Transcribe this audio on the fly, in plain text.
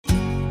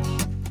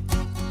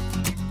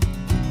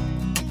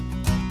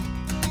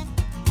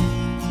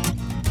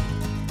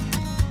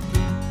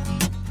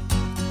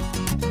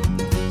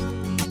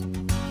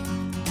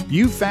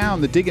You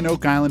found the Digging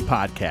Oak Island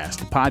podcast,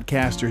 the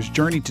podcaster's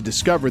journey to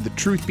discover the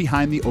truth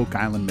behind the Oak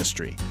Island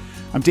mystery.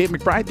 I'm Dave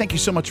McBride. Thank you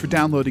so much for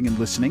downloading and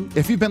listening.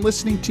 If you've been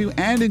listening to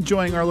and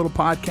enjoying our little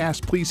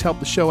podcast, please help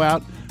the show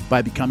out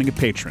by becoming a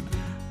patron.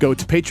 Go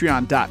to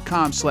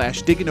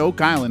patreon.com/Digging Oak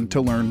Island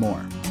to learn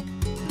more.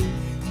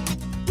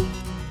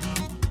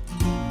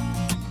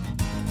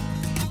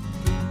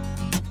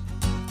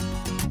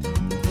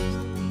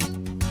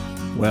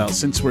 Well,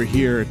 since we're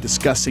here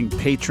discussing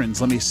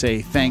patrons, let me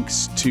say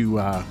thanks to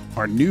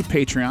our new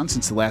Patreon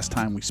since the last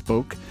time we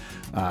spoke.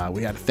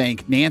 We had to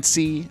thank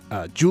Nancy,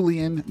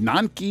 Julian,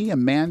 Nanki,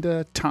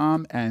 Amanda,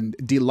 Tom, and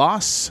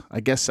DeLos. I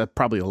guess that's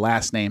probably a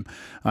last name.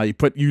 You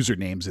put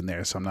usernames in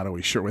there, so I'm not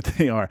always sure what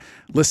they are.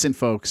 Listen,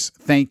 folks,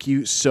 thank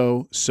you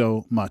so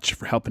much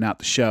for helping out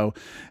the show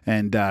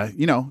and,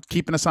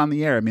 keeping us on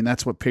the air. I mean,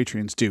 that's what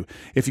Patreons do.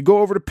 If you go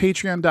over to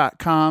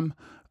patreon.com,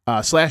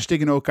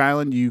 /Digging Oak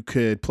Island, you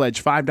could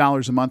pledge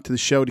 $5 a month to the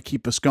show to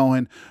keep us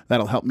going.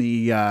 That'll help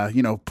me,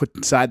 put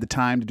aside the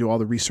time to do all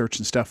the research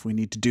and stuff we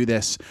need to do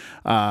this.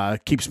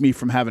 Keeps me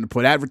from having to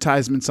put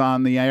advertisements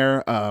on the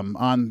air,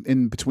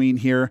 in between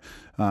here.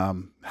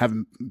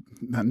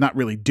 Not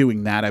really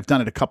doing that. I've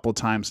done it a couple of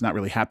times, not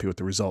really happy with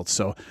the results.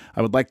 So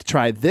I would like to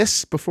try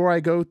this before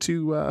I go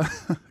to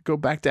go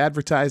back to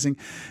advertising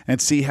and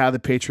see how the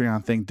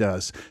Patreon thing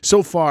does.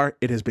 So far,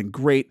 it has been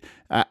great.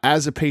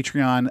 As a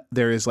Patreon,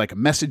 there is like a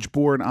message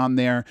board on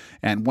there.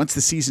 And once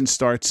the season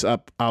starts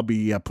up, I'll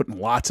be putting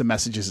lots of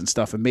messages and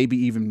stuff and maybe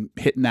even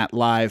hitting that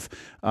live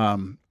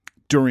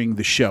during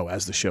the show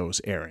as the show is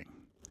airing.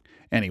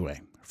 Anyway,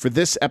 for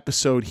this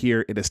episode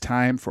here, it is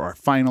time for our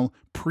final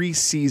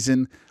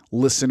preseason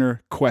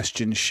listener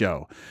question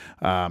show.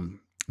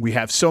 We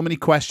have so many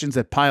questions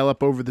that pile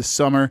up over the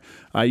summer.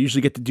 I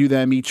usually get to do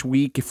them each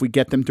week if we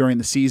get them during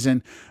the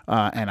season,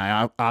 and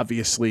I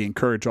obviously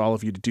encourage all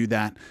of you to do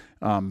that.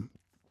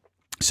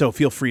 So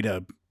feel free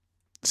to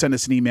send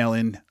us an email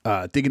in,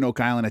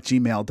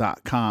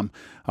 diggingoakisland@gmail.com.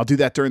 I'll do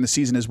that during the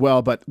season as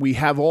well, but we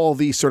have all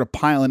these sort of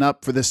piling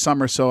up for this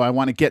summer, so I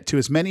want to get to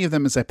as many of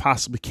them as I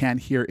possibly can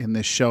here in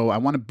this show. I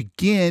want to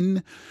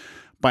begin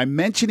by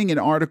mentioning an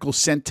article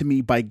sent to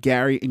me by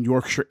Gary in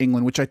Yorkshire,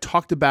 England, which I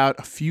talked about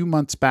a few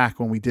months back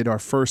when we did our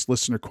first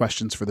listener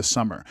questions for the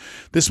summer.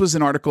 This was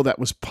an article that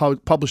was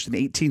published in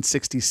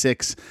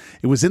 1866.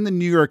 It was in the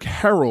New York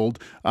Herald.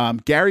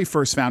 Gary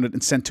first found it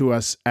and sent to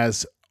us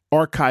as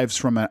archives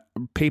from a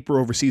paper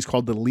overseas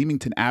called the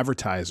Leamington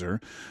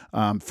Advertiser.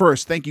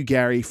 First, thank you,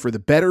 Gary, for the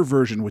better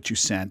version which you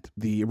sent,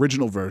 the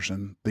original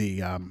version,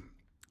 the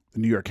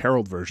New York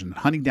Herald version,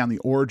 hunting down the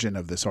origin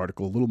of this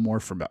article a little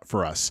more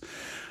for us.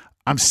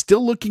 I'm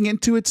still looking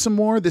into it some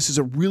more. This is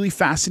a really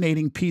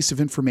fascinating piece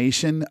of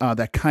information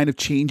that kind of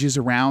changes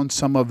around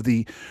some of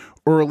the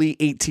early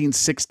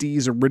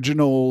 1860s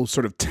original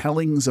sort of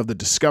tellings of the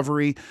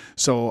discovery.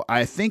 So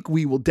I think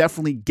we will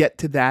definitely get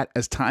to that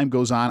as time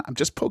goes on. I'm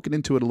just poking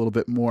into it a little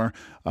bit more,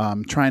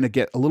 trying to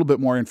get a little bit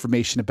more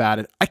information about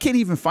it. I can't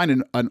even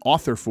find an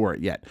author for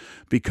it yet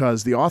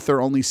because the author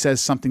only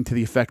says something to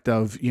the effect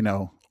of,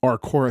 our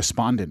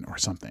correspondent or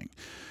something.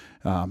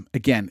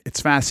 Again, it's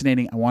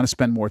fascinating. I want to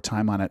spend more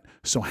time on it.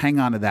 So hang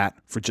on to that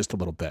for just a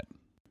little bit.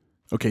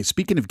 Okay,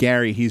 speaking of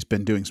Gary, he's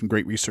been doing some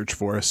great research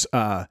for us.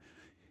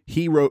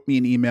 He wrote me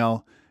an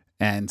email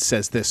and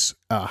says this,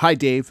 Hi,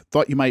 Dave.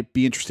 Thought you might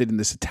be interested in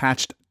this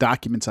attached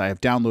documents I have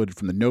downloaded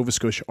from the Nova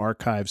Scotia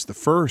archives. The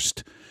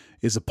first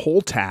is a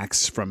poll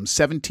tax from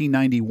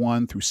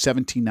 1791 through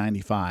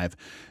 1795.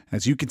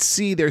 As you can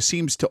see, there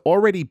seems to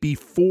already be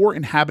 4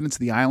 inhabitants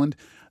of the island: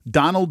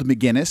 Donald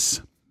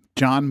McGinnis,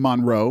 John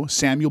Monroe,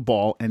 Samuel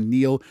Ball, and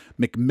Neil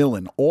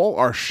McMillan. All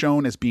are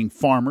shown as being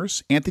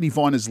farmers. Anthony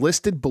Vaughan is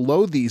listed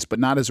below these, but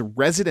not as a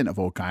resident of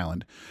Oak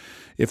Island.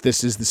 If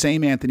this is the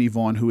same Anthony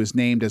Vaughan who is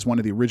named as one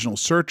of the original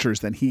searchers,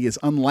 then he is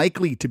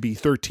unlikely to be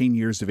 13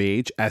 years of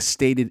age, as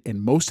stated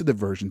in most of the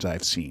versions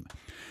I've seen.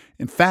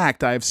 In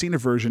fact, I have seen a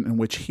version in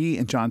which he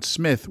and John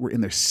Smith were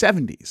in their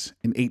 70s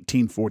in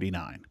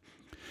 1849.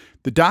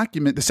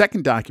 The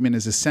second document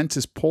is a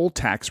census poll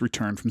tax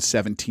return from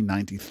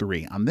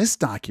 1793. On this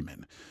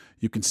document,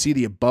 you can see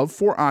the above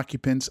 4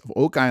 occupants of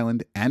Oak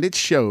Island, and it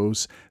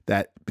shows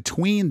that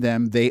between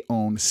them, they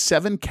own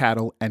 7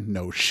 cattle and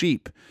no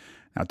sheep.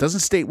 Now, it doesn't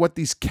state what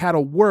these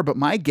cattle were, but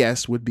my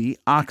guess would be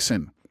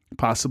oxen,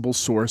 possible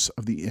source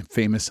of the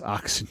famous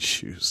oxen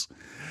shoes.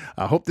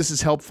 I hope this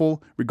is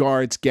helpful.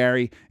 Regards,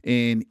 Gary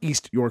in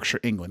East Yorkshire,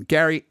 England.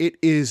 Gary, it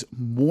is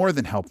more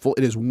than helpful.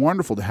 It is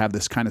wonderful to have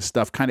this kind of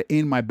stuff kind of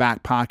in my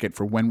back pocket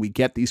for when we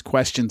get these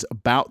questions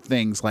about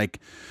things like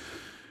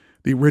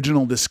the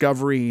original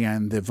discovery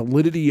and the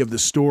validity of the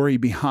story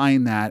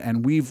behind that.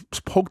 And we've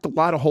poked a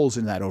lot of holes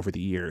in that over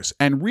the years.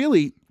 And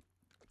really,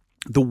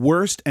 the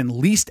worst and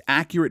least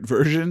accurate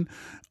version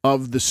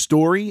of the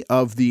story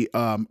of the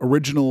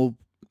original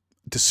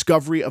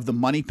discovery of the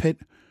money pit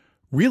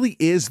really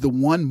is the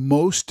one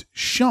most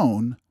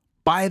shown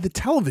by the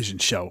television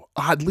show,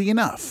 oddly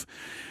enough.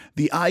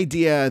 The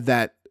idea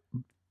that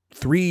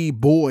 3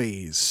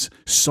 boys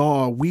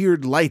saw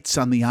weird lights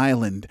on the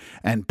island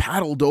and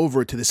paddled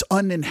over to this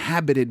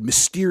uninhabited,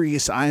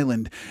 mysterious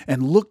island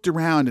and looked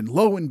around and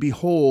lo and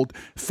behold,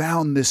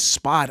 found this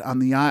spot on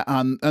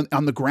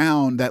the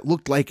ground that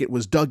looked like it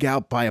was dug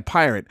out by a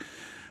pirate.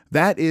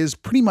 That is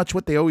pretty much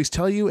what they always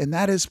tell you, and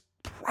that is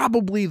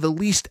probably the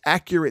least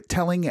accurate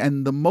telling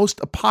and the most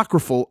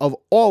apocryphal of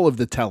all of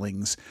the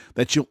tellings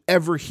that you'll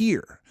ever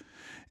hear.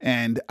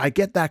 And I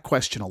get that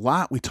question a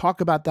lot. We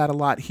talk about that a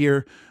lot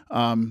here.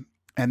 And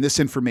this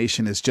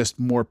information is just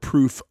more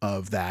proof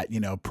of that,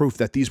 proof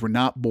that these were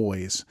not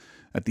boys,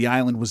 that the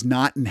island was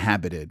not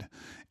inhabited.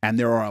 And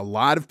there are a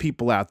lot of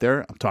people out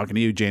there, I'm talking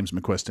to you, James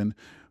McQuiston,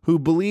 who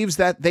believes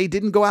that they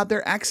didn't go out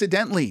there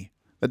accidentally,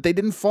 that they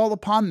didn't fall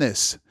upon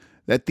this,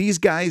 that these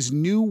guys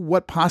knew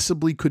what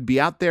possibly could be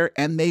out there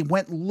and they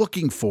went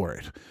looking for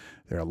it.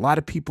 There are a lot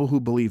of people who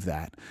believe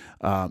that.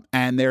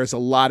 And there's a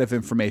lot of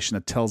information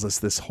that tells us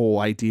this whole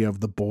idea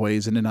of the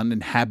boys and an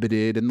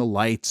uninhabited and the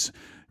lights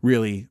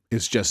really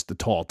is just the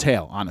tall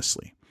tale,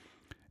 honestly.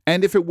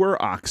 And if it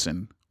were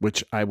oxen,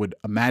 which I would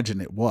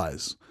imagine it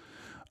was,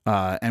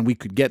 and we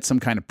could get some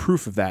kind of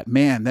proof of that,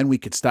 man, then we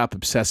could stop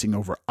obsessing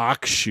over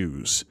ox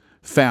shoes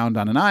found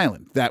on an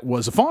island that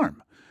was a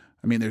farm.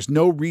 I mean, there's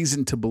no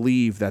reason to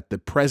believe that the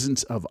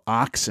presence of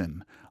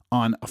oxen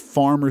on a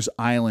farmer's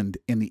island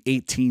in the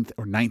 18th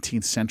or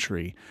 19th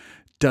century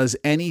does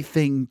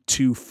anything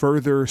to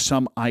further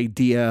some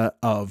idea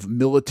of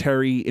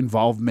military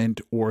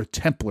involvement or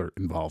Templar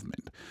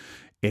involvement.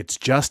 It's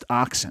just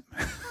oxen.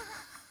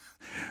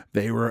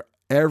 They were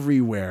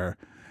everywhere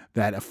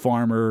that a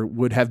farmer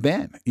would have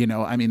been.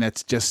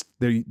 That's just,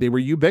 they were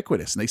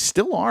ubiquitous, and they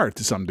still are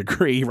to some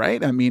degree,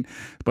 right?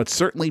 But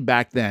certainly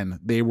back then,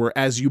 they were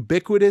as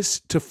ubiquitous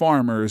to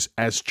farmers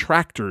as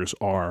tractors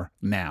are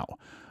now.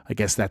 I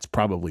guess that's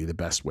probably the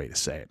best way to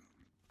say it.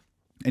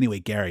 Anyway,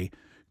 Gary,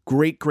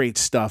 great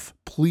stuff.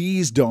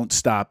 Please don't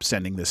stop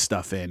sending this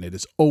stuff in. It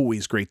is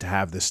always great to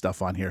have this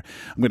stuff on here.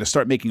 I'm going to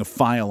start making a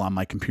file on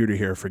my computer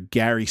here for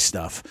Gary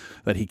stuff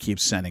that he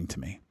keeps sending to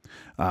me.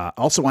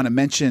 Also want to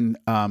mention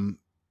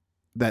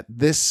that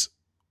this...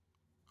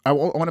 I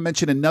want to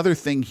mention another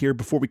thing here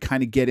before we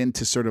kind of get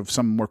into sort of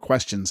some more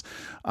questions.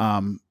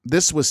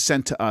 This was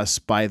sent to us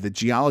by the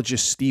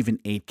geologist Stephen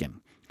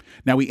Aitken.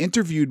 Now, we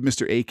interviewed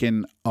Mr.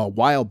 Aitken a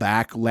while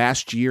back,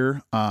 last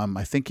year.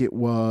 I think it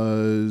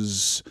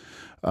was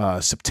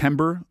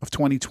September of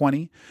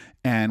 2020.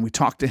 And we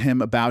talked to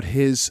him about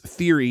his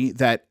theory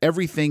that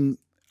everything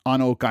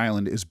on Oak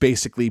Island is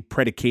basically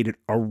predicated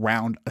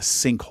around a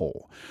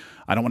sinkhole.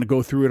 I don't want to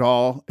go through it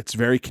all. It's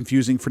very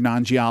confusing for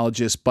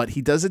non-geologists, but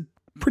he does a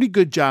pretty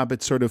good job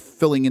at sort of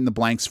filling in the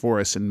blanks for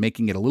us and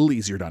making it a little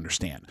easier to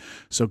understand.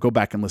 So go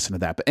back and listen to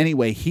that. But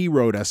anyway, he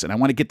wrote us, and I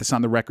want to get this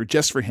on the record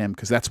just for him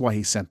because that's why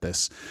he sent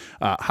this.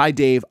 Hi,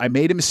 Dave. I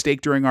made a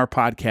mistake during our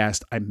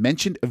podcast. I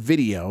mentioned a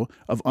video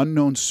of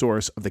unknown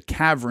source of the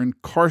cavern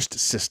karst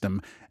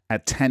system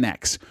at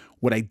 10x.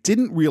 What I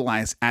didn't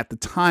realize at the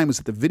time was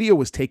that the video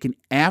was taken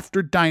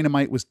after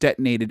dynamite was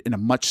detonated in a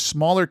much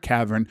smaller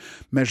cavern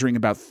measuring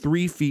about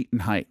 3 feet in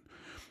height.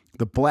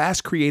 The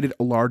blast created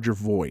a larger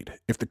void.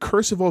 If the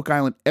Curse of Oak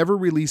Island ever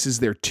releases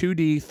their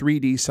 2D,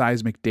 3D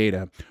seismic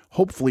data,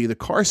 hopefully the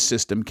karst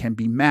system can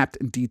be mapped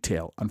in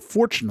detail.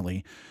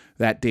 Unfortunately,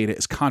 that data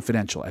is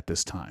confidential at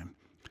this time.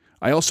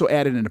 I also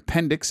added an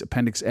appendix,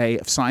 Appendix A,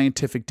 of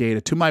scientific data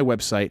to my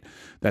website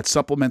that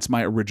supplements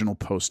my original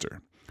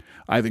poster.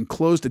 I've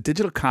enclosed a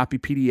digital copy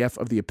PDF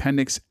of the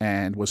appendix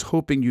and was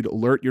hoping you'd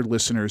alert your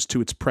listeners to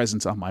its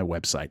presence on my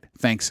website.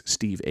 Thanks,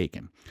 Steve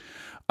Aitken.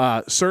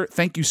 Sir,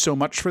 thank you so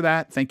much for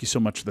that. Thank you so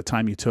much for the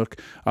time you took.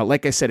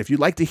 Like I said, if you'd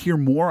like to hear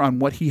more on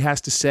what he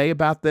has to say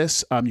about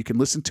this, you can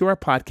listen to our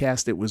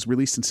podcast. It was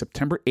released in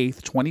September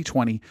 8th,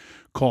 2020,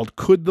 called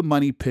Could the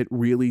Money Pit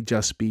Really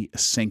Just Be a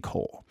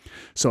Sinkhole?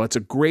 So it's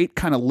a great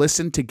kind of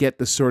listen to get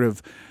the sort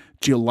of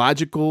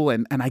geological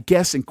and I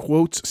guess in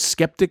quotes,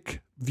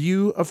 skeptic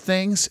view of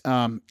things.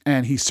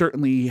 And he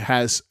certainly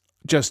has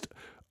just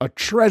a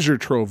treasure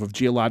trove of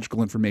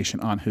geological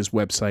information on his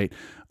website,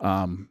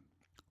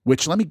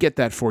 which let me get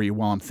that for you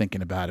while I'm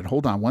thinking about it.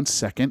 Hold on one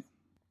second.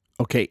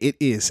 Okay, it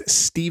is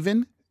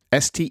Stephen,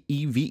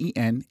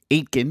 Steven,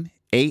 Aitken,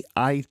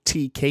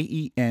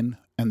 Aitken,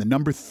 and the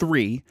number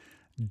 3,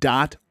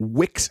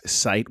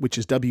 .wixsite, which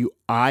is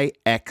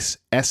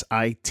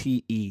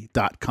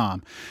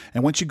WIXSITE.com.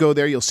 And once you go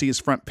there, you'll see his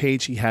front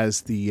page. He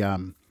has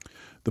the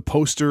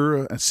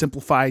poster, a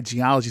simplified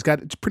geology. He's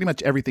got pretty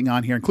much everything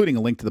on here, including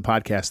a link to the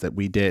podcast that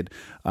we did.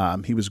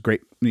 He was a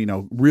great,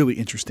 really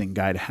interesting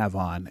guy to have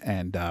on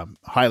and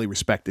highly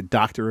respected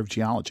doctor of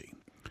geology.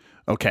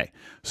 Okay,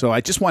 so I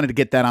just wanted to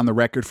get that on the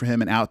record for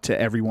him and out to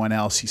everyone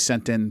else. He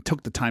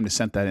took the time to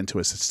send that into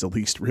us. It's the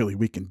least really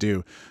we can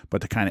do,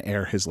 but to kind of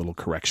air his little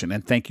correction.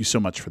 And thank you so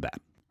much for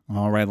that.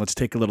 All right, let's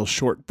take a little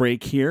short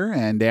break here.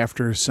 And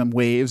after some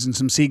waves and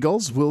some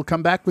seagulls, we'll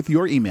come back with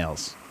your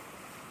emails.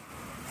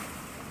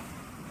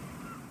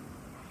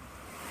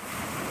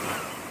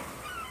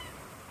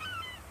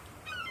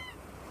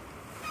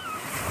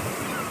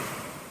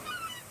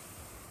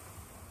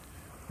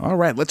 All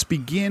right, let's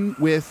begin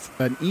with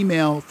an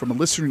email from a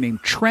listener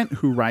named Trent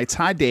who writes,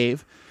 "Hi,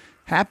 Dave.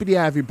 Happy to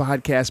have your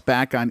podcast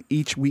back on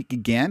each week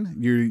again.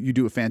 You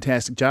do a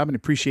fantastic job and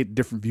appreciate the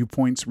different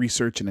viewpoints,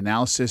 research, and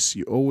analysis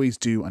you always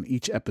do on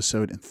each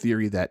episode and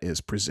theory that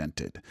is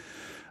presented.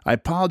 I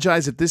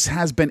apologize if this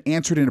has been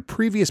answered in a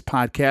previous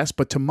podcast,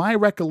 but to my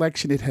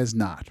recollection, it has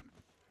not.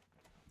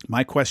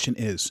 My question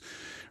is,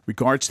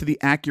 regards to the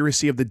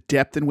accuracy of the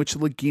depth in which the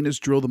Laginas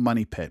drill the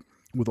money pit.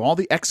 With all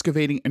the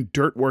excavating and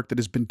dirt work that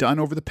has been done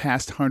over the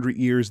past 100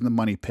 years in the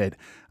money pit,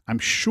 I'm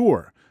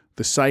sure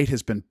the site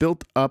has been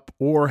built up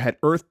or had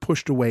earth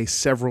pushed away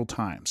several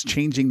times,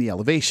 changing the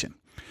elevation.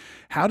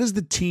 How does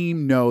the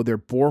team know their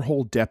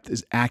borehole depth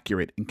is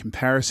accurate in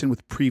comparison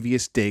with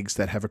previous digs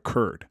that have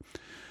occurred?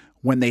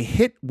 When they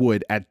hit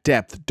wood at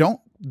depth,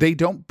 they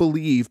don't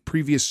believe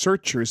previous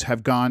searchers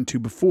have gone to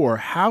before.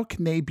 How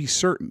can they be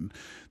certain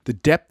the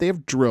depth they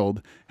have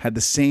drilled had the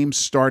same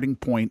starting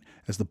point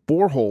as the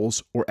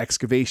boreholes or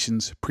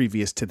excavations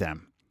previous to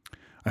them?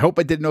 I hope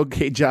I did an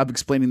okay job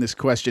explaining this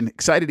question.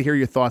 Excited to hear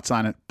your thoughts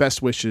on it.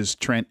 Best wishes,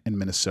 Trent in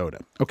Minnesota."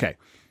 Okay.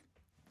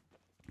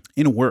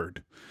 In a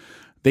word,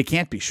 they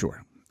can't be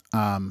sure.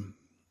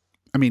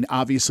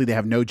 Obviously they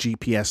have no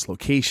GPS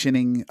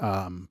locationing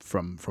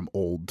from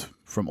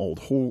old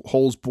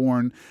holes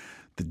borne.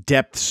 The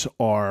depths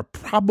are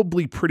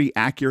probably pretty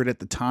accurate at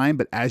the time,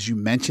 but as you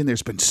mentioned,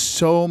 there's been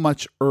so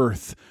much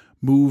earth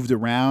moved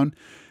around.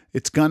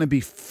 It's going to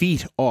be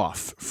feet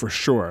off for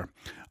sure.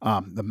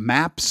 The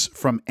maps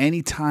from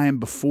any time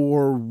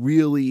before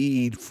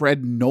really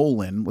Fred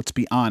Nolan, let's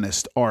be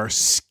honest, are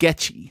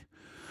sketchy.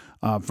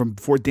 From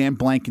before Dan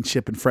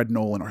Blankenship and Fred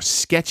Nolan are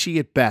sketchy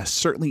at best.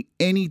 Certainly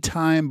any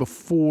time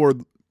before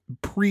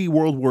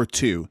pre-World War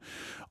II,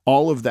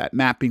 all of that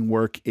mapping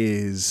work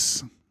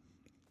is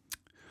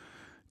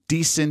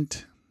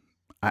decent.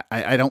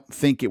 I don't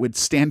think it would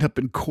stand up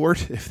in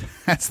court,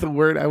 if that's the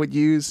word I would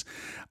use.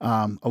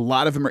 A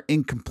lot of them are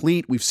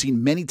incomplete. We've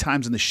seen many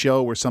times in the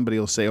show where somebody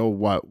will say,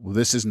 well,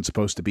 this isn't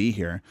supposed to be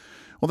here.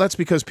 Well, that's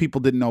because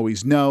people didn't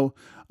always know.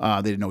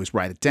 They didn't always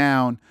write it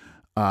down.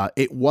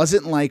 It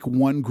wasn't like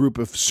one group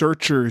of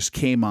searchers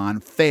came on,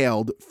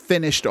 failed,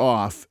 finished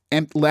off,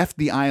 and left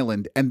the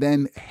island, and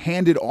then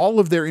handed all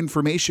of their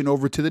information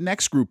over to the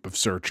next group of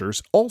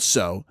searchers.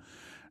 Also,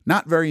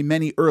 not very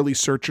many early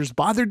searchers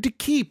bothered to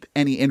keep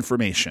any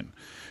information.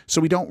 So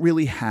we don't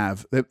really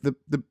have the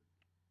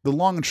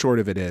long and short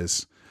of it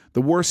is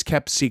the worst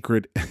kept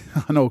secret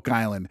on Oak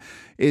Island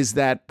is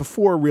that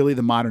before really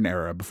the modern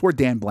era, before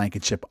Dan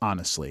Blankenship,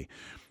 honestly,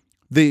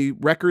 the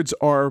records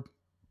are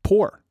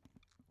poor,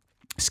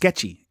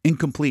 sketchy,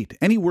 incomplete,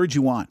 any word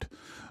you want.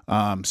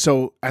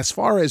 So as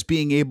far as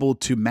being able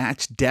to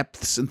match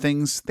depths and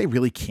things, they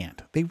really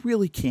can't. They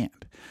really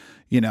can't,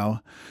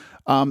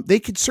 They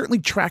could certainly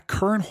track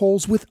current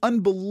holes with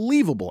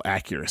unbelievable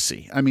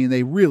accuracy.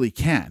 They really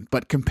can.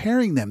 But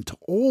comparing them to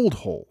old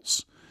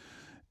holes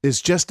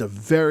is just a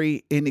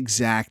very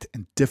inexact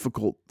and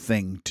difficult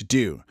thing to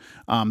do.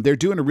 They're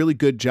doing a really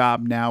good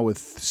job now with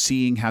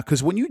seeing how,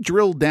 because when you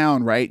drill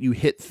down, right, you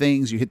hit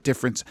things, you hit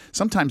difference.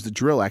 Sometimes the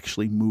drill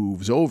actually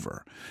moves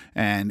over.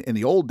 And in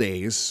the old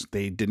days,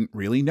 they didn't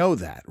really know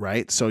that,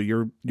 right? So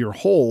your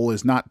hole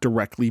is not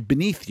directly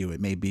beneath you. It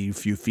may be a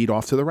few feet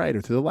off to the right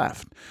or to the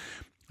left.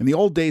 In the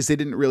old days, they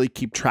didn't really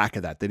keep track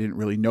of that. They didn't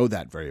really know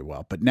that very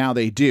well, but now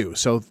they do.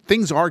 So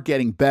things are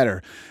getting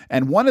better.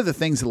 And one of the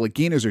things the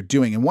Laginas are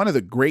doing, and one of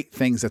the great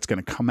things that's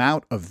going to come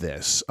out of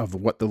this, of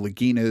what the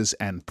Laginas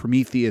and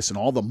Prometheus and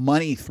all the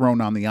money thrown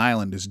on the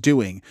island is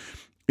doing,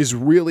 is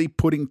really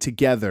putting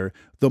together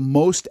the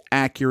most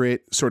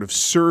accurate sort of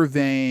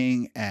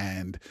surveying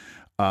and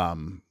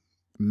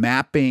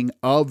mapping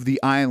of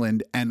the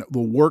island and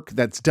the work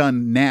that's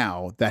done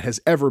now that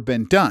has ever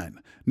been done.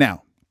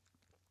 Now,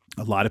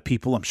 a lot of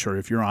people, I'm sure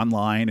if you're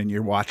online and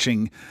you're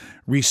watching,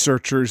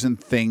 researchers and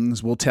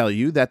things will tell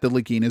you that the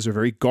Laginas are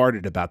very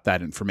guarded about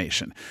that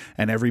information.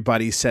 And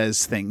everybody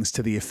says things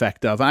to the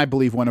effect of, I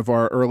believe one of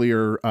our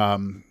earlier,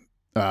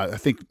 I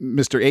think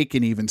Mr.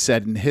 Aiken even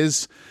said in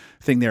his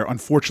thing there,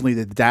 unfortunately,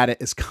 the data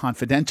is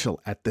confidential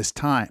at this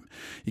time.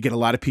 You get a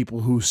lot of people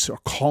who are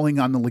calling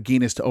on the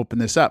Laginas to open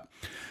this up.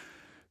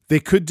 They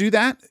could do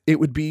that.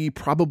 It would be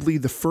probably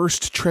the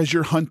first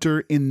treasure hunter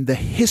in the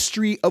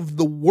history of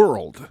the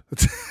world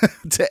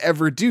to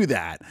ever do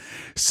that.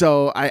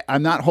 So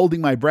I'm not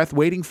holding my breath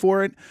waiting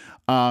for it,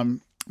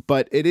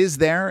 but it is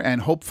there,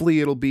 and hopefully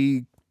it'll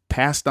be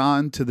passed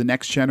on to the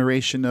next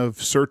generation of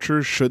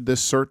searchers should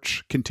this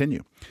search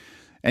continue.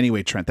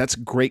 Anyway, Trent, that's a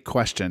great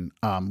question.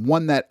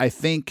 One that I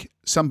think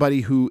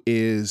somebody who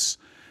is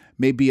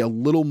maybe a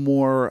little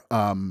more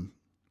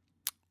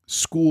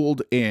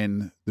schooled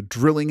in the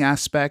drilling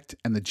aspect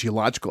and the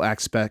geological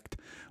aspect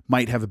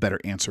might have a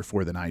better answer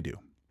for than I do.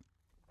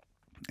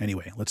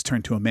 Anyway, let's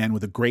turn to a man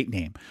with a great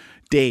name,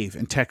 Dave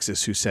in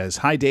Texas, who says,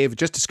 "Hi, Dave.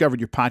 Just discovered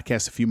your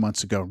podcast a few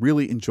months ago.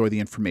 Really enjoy the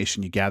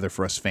information you gather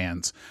for us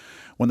fans.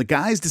 When the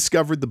guys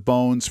discovered the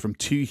bones from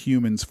 2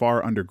 humans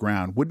far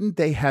underground, wouldn't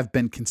they have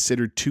been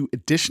considered 2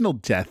 additional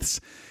deaths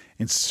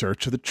in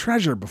search of the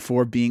treasure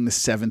before being the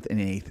 7th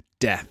and 8th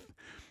death?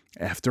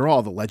 After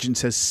all, the legend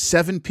says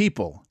 7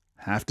 people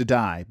have to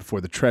die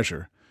before the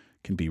treasure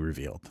can be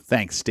revealed.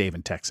 Thanks, Dave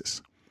in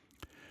Texas.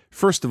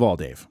 First of all,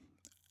 Dave,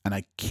 and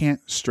I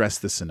can't stress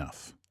this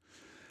enough,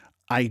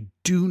 I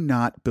do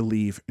not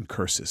believe in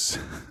curses.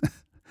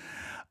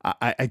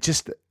 I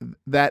just,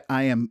 that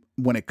I am,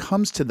 when it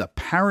comes to the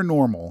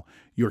paranormal,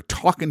 you're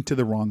talking to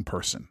the wrong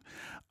person.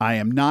 I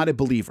am not a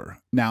believer.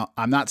 Now,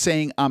 I'm not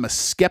saying I'm a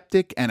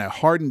skeptic and a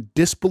hardened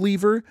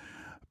disbeliever,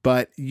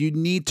 but you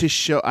need to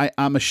show,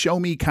 I'm a show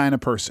me kind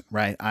of person,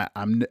 right?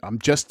 I'm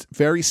just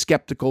very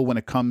skeptical when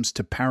it comes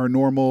to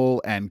paranormal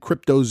and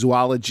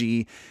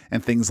cryptozoology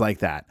and things like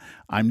that.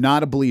 I'm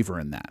not a believer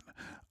in that.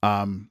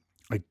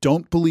 I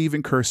don't believe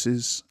in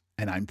curses,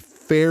 and I'm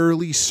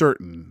fairly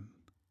certain,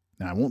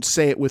 and I won't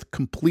say it with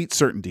complete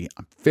certainty,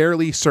 I'm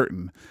fairly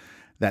certain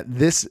that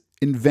this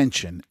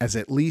invention, as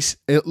that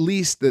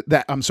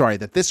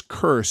this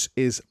curse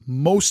is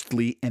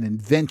mostly an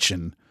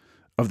invention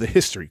of the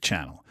History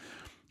Channel.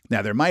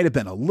 Now, there might have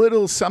been a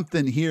little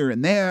something here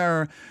and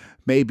there,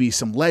 maybe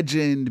some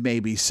legend,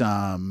 maybe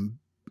some,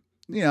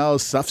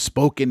 stuff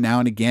spoken now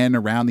and again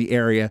around the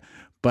area,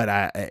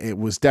 but it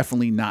was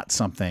definitely not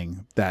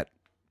something that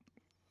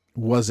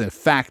was a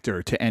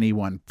factor to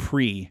anyone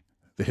pre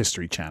the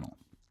History Channel.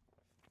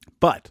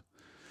 But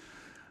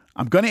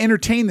I'm going to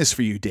entertain this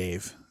for you,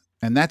 Dave,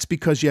 and that's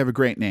because you have a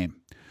great name.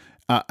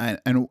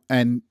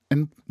 And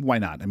why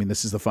not? I mean,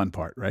 this is the fun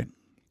part, right?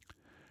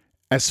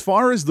 As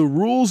far as the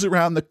rules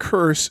around the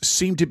curse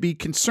seem to be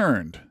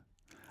concerned,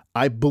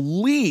 I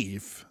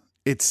believe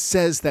it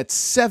says that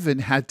 7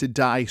 had to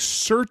die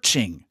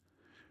searching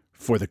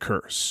for the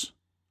curse.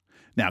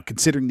 Now,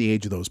 considering the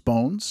age of those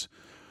bones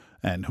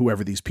and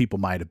whoever these people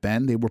might have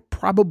been, they were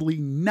probably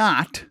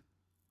not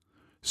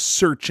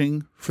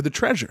searching for the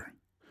treasure.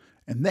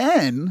 And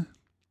then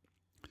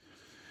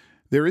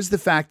there is the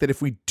fact that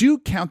if we do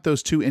count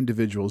those 2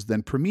 individuals,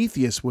 then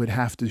Prometheus would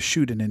have to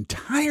shoot an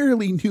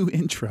entirely new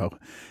intro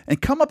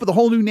and come up with a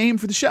whole new name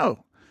for the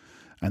show.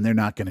 And they're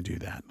not going to do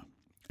that.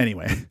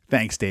 Anyway,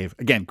 thanks, Dave.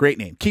 Again, great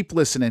name. Keep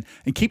listening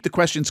and keep the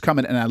questions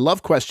coming. And I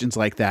love questions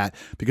like that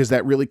because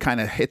that really kind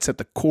of hits at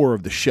the core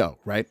of the show,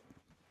 right?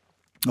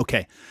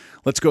 Okay,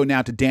 let's go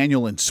now to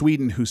Daniel in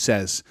Sweden, who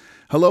says,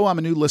 "Hello, I'm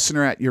a new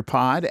listener at your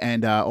pod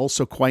and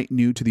also quite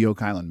new to the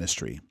Oak Island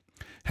mystery.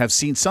 Have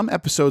seen some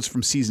episodes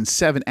from season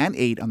 7 and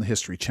 8 on the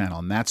History Channel,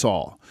 and that's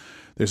all.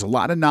 There's a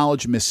lot of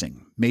knowledge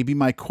missing. Maybe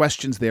my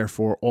questions,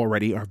 therefore,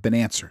 already have been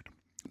answered.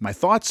 My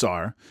thoughts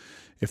are,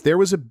 if there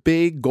was a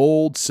big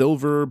gold,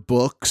 silver,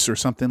 books or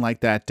something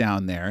like that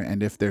down there,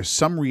 and if there's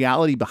some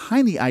reality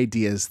behind the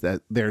ideas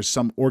that there's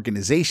some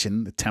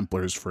organization, the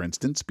Templars, for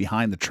instance,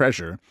 behind the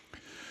treasure,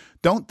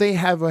 don't they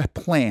have a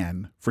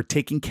plan for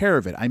taking care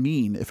of it? I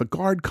mean, if a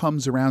guard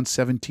comes around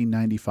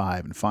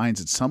 1795 and finds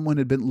that someone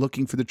had been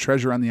looking for the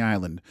treasure on the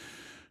island,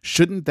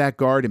 shouldn't that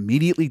guard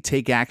immediately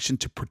take action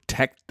to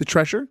protect the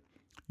treasure?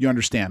 You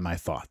understand my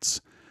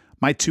thoughts.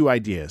 My 2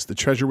 ideas. The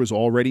treasure was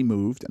already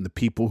moved and the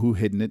people who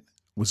hidden it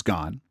was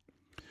gone.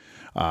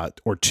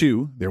 Or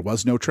 2, there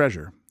was no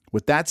treasure.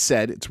 With that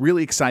said, it's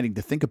really exciting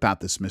to think about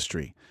this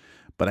mystery,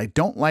 but I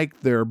don't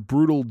like their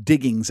brutal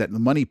diggings at the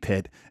money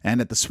pit and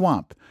at the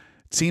swamp.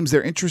 It seems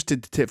if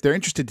they're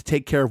interested to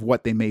take care of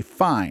what they may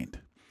find.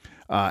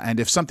 And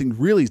if something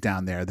really is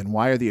down there, then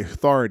why are the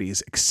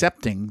authorities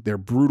accepting their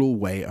brutal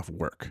way of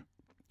work?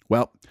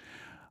 Well,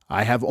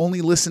 I have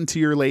only listened to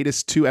your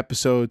latest 2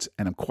 episodes,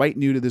 and I'm quite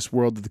new to this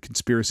world of the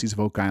conspiracies of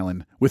Oak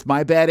Island with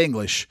my bad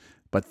English,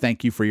 but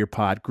thank you for your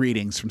pod.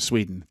 Greetings from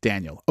Sweden,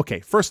 Daniel." Okay,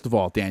 first of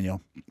all,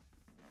 Daniel,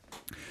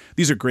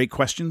 these are great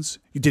questions.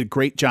 You did a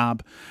great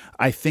job.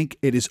 I think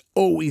it is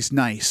always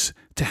nice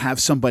to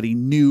have somebody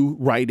new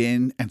write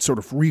in and sort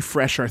of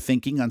refresh our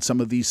thinking on some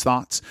of these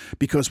thoughts,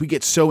 because we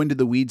get so into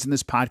the weeds in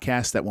this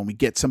podcast that when we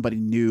get somebody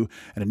new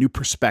and a new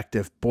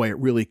perspective, boy, it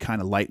really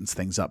kind of lightens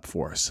things up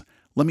for us.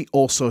 Let me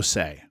also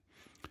say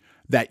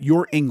that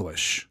your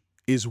English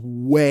is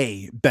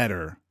way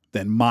better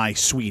than my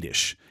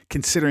Swedish,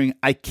 considering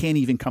I can't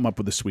even come up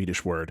with a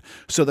Swedish word.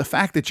 So the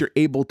fact that you're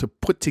able to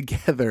put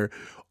together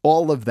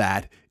all of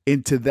that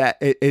into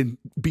that and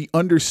be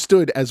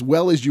understood as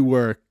well as you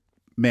were,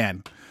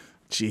 man,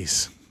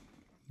 geez.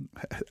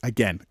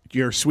 Again,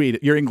 your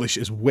English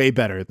is way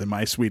better than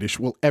my Swedish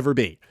will ever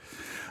be.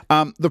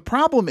 The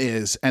problem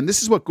is, and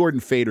this is what Gordon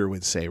Fader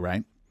would say,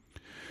 right?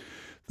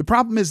 The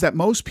problem is that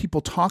most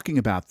people talking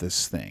about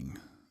this thing,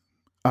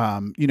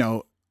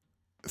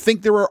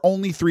 think there are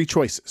only 3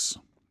 choices.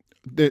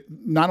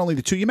 Not only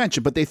the 2 you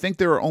mentioned, but they think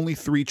there are only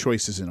 3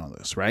 choices in all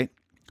this, right?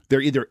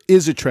 There either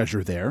is a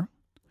treasure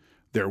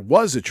there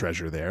was a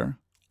treasure there,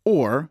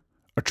 or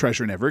a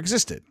treasure never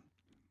existed.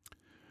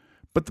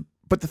 But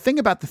the thing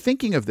about the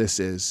thinking of this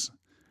is,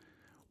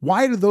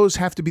 why do those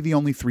have to be the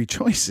only 3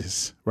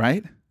 choices,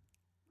 right?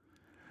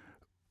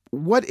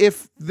 What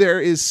if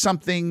there is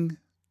something,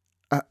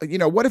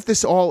 what if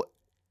this all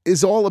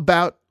is all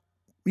about,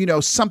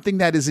 something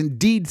that is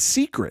indeed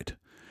secret,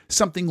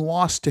 something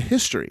lost to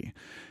history,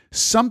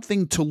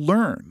 something to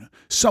learn,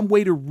 some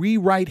way to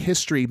rewrite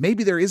history.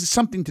 Maybe there is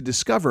something to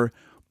discover,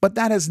 But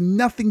that has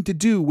nothing to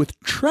do with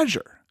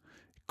treasure.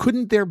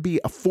 Couldn't there be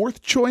a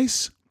fourth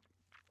choice?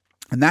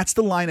 And that's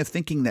the line of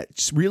thinking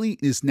that really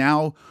is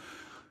now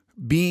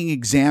being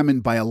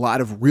examined by a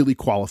lot of really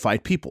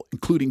qualified people,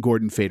 including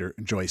Gordon Fader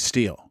and Joyce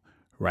Steele,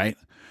 right?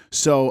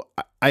 So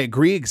I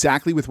agree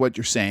exactly with what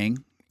you're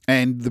saying.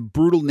 And the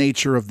brutal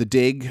nature of the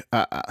dig,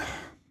 I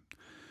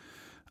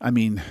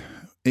mean,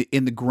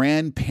 in the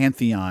grand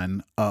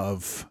pantheon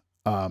of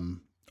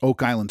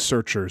Oak Island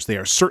searchers, they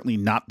are certainly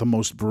not the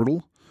most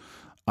brutal.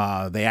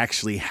 They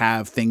actually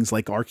have things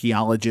like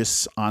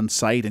archaeologists on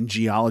site and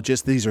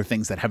geologists. These are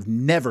things that have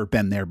never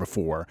been there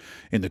before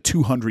in the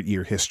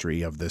 200-year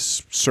history of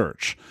this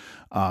search.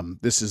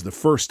 This is the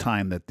first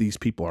time that these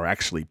people are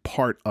actually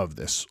part of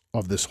this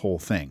whole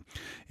thing.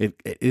 It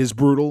is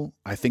brutal.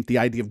 I think the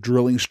idea of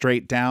drilling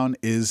straight down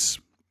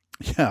is,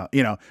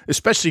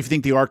 especially if you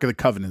think the Ark of the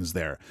Covenant is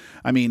there.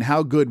 I mean,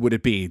 how good would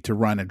it be to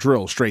run a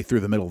drill straight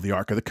through the middle of the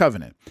Ark of the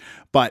Covenant?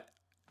 But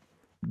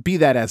be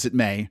that as it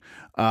may,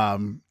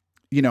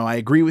 I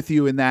agree with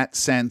you in that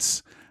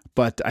sense,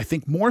 but I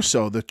think more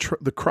so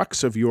the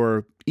crux of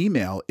your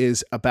email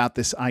is about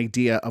this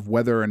idea of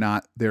whether or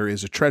not there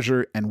is a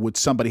treasure and would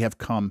somebody have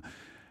come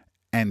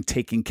and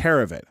taken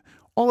care of it.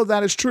 All of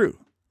that is true,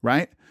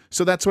 right?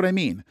 So that's what I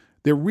mean.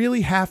 There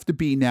really have to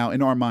be now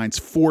in our minds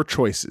 4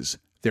 choices.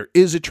 There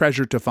is a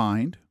treasure to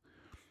find.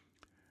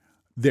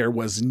 There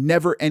was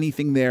never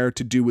anything there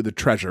to do with the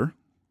treasure.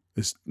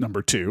 Is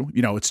number 2.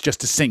 It's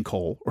just a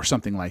sinkhole or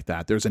something like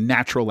that. There's a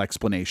natural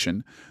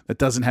explanation that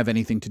doesn't have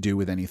anything to do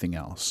with anything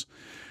else.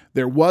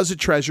 There was a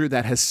treasure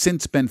that has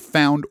since been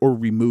found or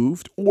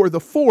removed. Or the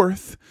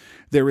 4th,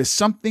 there is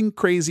something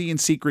crazy and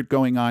secret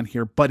going on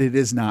here, but it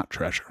is not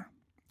treasure.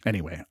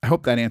 Anyway, I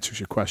hope that answers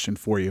your question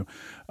for you.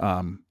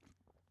 And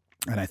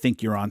I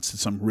think you're on to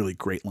some really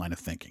great line of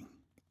thinking.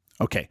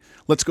 Okay,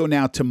 let's go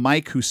now to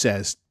Mike, who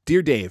says,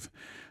 Dear Dave,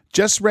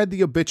 just read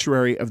the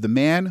obituary of the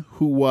man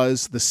who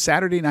was the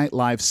Saturday Night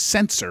Live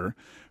censor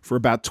for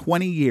about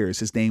 20 years.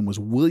 His name was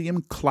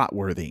William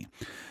Clotworthy.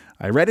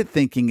 I read it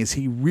thinking, is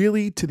he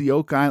really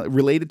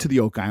related to the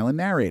Oak Island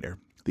narrator?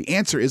 The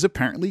answer is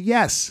apparently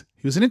yes.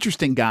 He was an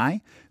interesting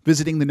guy,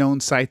 visiting the known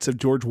sites of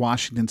George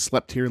Washington's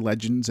slept here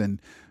legends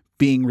and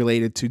being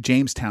related to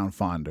Jamestown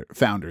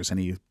founders. And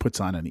he puts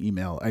on an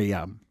email,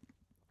 a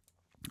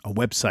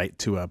website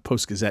to a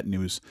Post-Gazette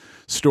News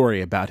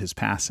story about his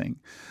passing,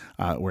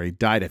 where he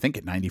died, I think,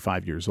 at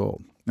 95 years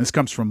old. And this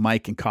comes from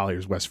Mike in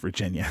Colliers, West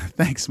Virginia.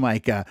 Thanks,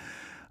 Mike.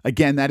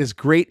 Again, that is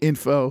great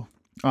info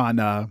on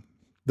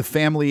the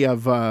family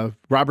of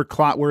Robert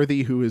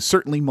Clotworthy, who is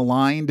certainly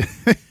maligned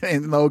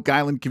in the Oak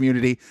Island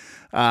community.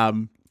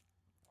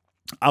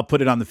 I'll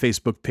put it on the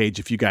Facebook page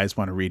if you guys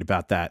want to read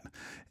about that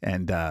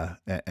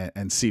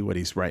and see what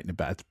he's writing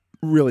about. It's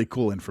really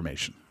cool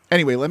information.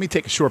 Anyway, let me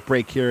take a short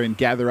break here and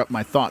gather up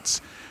my thoughts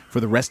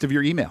for the rest of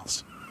your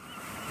emails.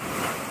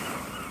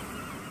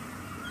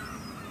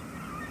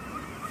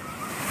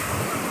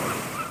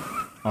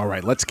 All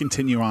right, let's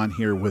continue on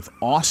here with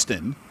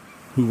Austin,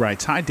 who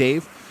writes, Hi,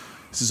 Dave.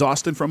 This is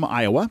Austin from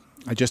Iowa.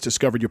 I just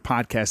discovered your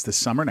podcast this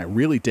summer, and I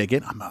really dig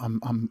it.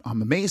 I'm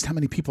amazed how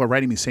many people are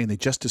writing me saying they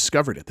just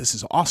discovered it. This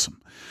is awesome.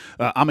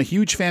 I'm a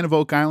huge fan of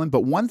Oak Island,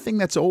 but one thing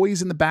that's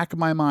always in the back of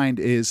my mind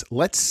is,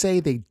 let's say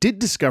they did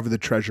discover the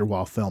treasure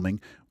while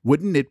filming.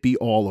 Wouldn't it be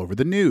all over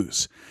the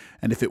news?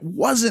 And if it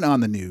wasn't on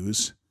the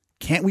news,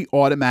 can't we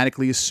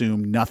automatically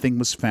assume nothing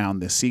was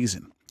found this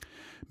season?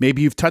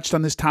 Maybe you've touched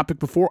on this topic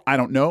before. I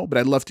don't know, but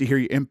I'd love to hear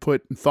your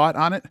input and thought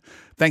on it.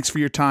 Thanks for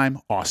your time,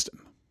 Austin.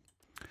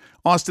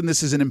 Austin,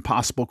 this is an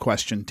impossible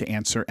question to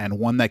answer and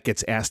one that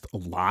gets asked a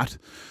lot.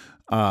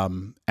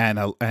 And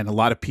a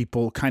lot of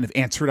people kind of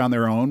answer it on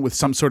their own with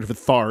some sort of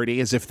authority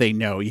as if they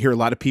know. You hear a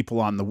lot of people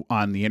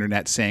on the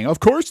internet saying, of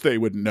course they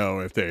wouldn't know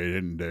if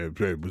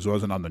it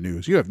wasn't on the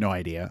news. You have no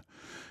idea.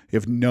 You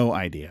have no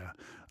idea.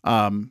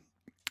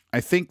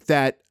 I think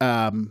that,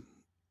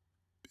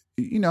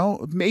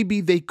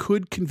 maybe they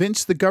could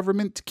convince the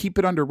government to keep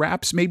it under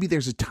wraps. Maybe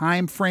there's a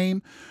time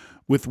frame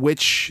with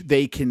which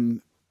they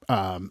can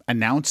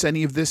announce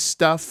any of this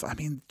stuff. I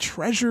mean,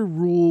 treasure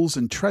rules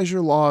and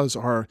treasure laws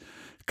are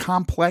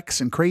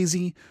complex and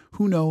crazy.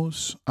 Who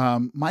knows?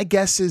 My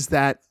guess is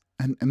that,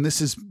 and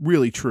this is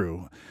really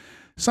true,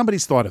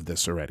 somebody's thought of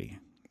this already.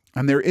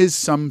 And there is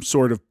some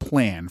sort of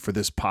plan for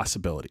this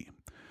possibility.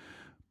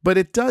 But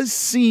it does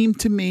seem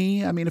to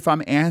me, I mean, if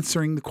I'm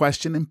answering the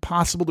question,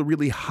 impossible to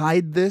really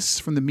hide this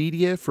from the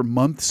media for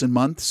months and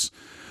months.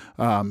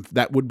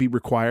 That would be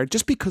required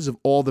just because of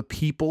all the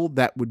people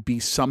that would be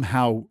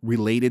somehow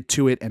related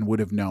to it and would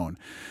have known.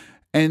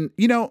 And,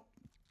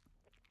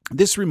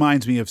 this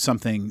reminds me of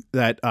something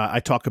that I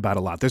talk about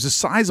a lot. There's a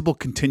sizable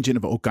contingent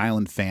of Oak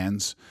Island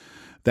fans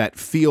that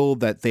feel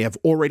that they have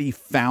already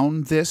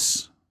found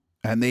this,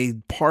 and they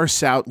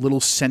parse out little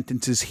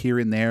sentences here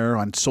and there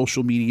on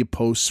social media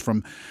posts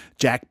from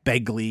Jack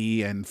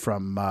Begley and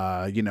from,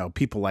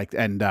 people like,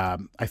 and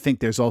I think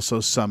there's also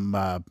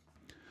some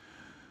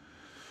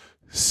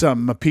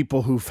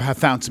people who have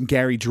found some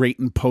Gary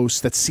Drayton posts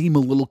that seem a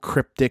little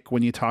cryptic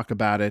when you talk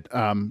about it.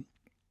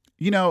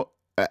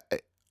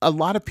 a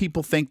lot of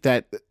people think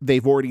that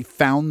they've already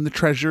found the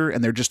treasure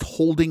and they're just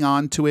holding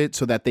on to it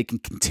so that they can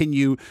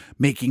continue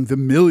making the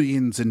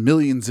millions and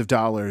millions of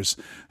dollars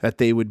that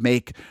they would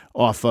make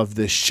off of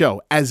this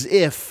show, as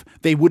if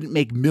they wouldn't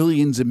make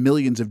millions and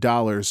millions of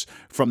dollars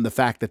from the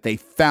fact that they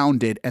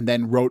found it and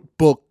then wrote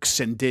books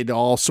and did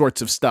all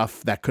sorts of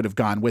stuff that could have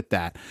gone with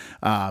that.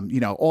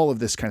 All of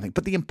this kind of thing.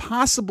 But the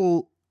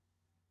impossible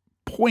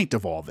point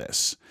of all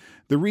this,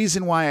 the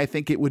reason why I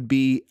think it would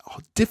be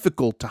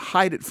difficult to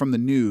hide it from the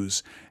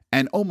news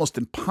and almost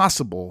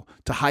impossible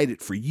to hide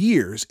it for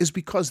years, is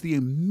because the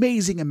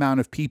amazing amount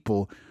of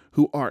people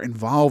who are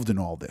involved in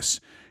all this.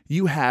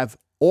 You have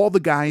all the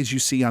guys you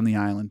see on the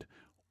island,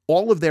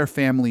 all of their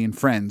family and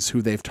friends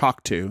who they've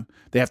talked to.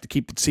 They have to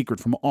keep it secret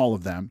from all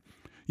of them.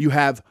 You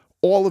have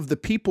all of the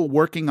people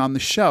working on the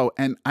show.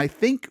 And I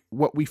think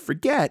what we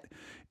forget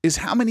is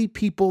how many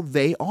people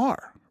they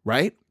are,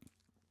 right?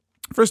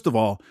 First of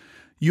all,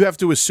 you have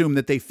to assume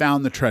that they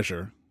found the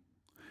treasure,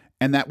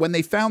 and that when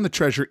they found the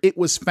treasure, it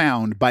was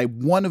found by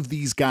one of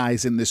these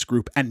guys in this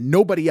group and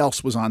nobody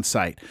else was on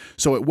site.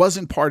 So it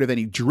wasn't part of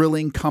any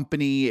drilling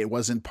company. It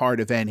wasn't part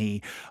of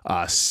any,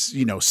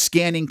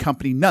 scanning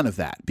company, none of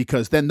that,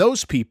 because then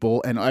those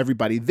people and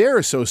everybody they're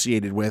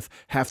associated with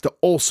have to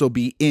also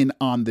be in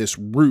on this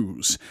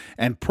ruse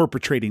and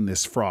perpetrating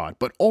this fraud,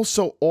 but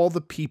also all the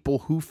people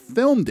who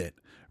filmed it,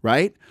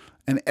 right?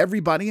 And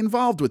everybody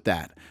involved with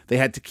that. They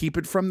had to keep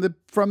it from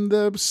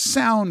the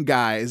sound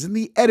guys and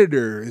the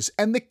editors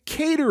and the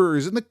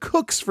caterers and the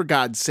cooks, for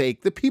God's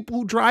sake, the people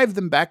who drive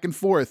them back and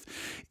forth.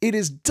 It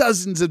is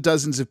dozens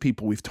of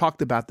people. We've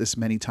talked about this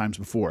many times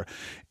before.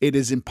 It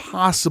is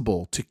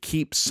impossible to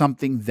keep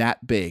something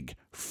that big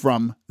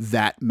from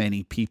that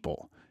many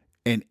people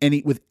and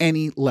with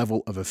any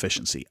level of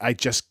efficiency. I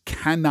just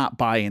cannot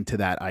buy into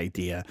that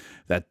idea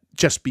that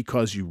just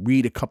because you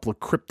read a couple of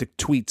cryptic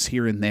tweets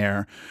here and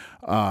there,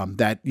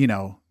 that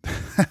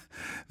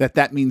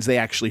means they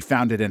actually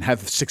found it and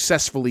have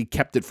successfully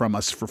kept it from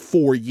us for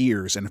 4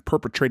 years and have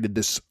perpetrated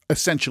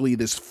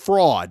this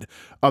fraud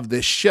of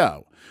this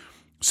show.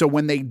 So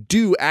when they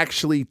do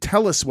actually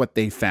tell us what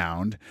they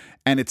found,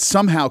 and it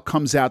somehow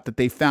comes out that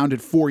they found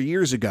it 4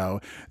 years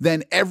ago,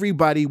 then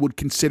everybody would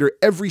consider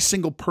every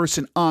single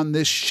person on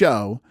this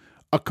show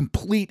a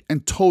complete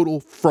and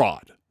total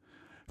fraud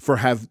for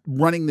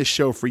running this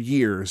show for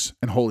years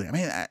and holding. I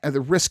mean,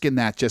 the risk in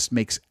that just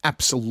makes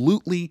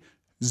absolutely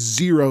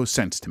zero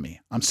sense to me.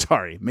 I'm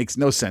sorry, it makes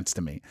no sense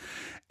to me.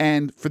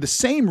 And for the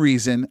same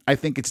reason, I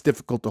think it's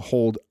difficult to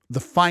hold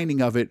the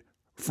finding of it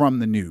from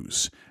the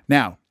news.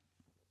 Now,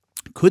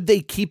 could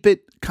they keep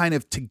it kind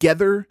of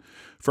together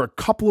for a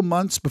couple of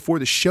months before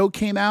the show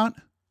came out?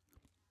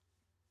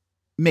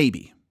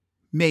 Maybe.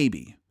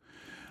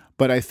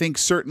 But I think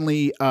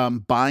certainly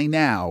by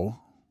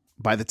now,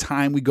 by the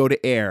time we go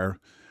to air,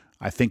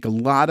 I think a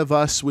lot of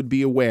us would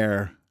be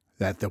aware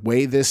that the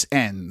way this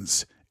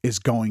ends is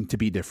going to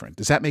be different.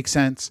 Does that make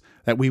sense?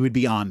 That we would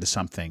be on to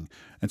something,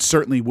 and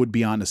certainly would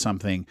be on to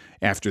something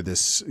after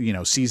this,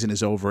 season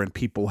is over and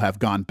people have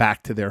gone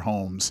back to their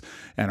homes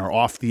and are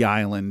off the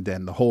island,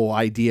 and the whole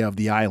idea of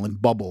the island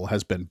bubble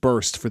has been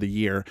burst for the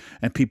year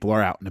and people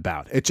are out and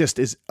about. It just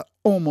is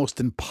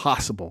almost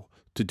impossible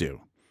to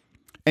do.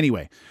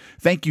 Anyway,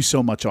 thank you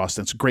so much,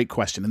 Austin. It's a great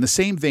question. In the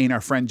same vein, our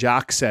friend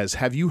Jock says,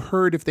 have you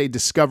heard if they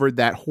discovered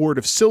that hoard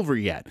of silver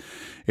yet?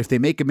 If they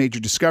make a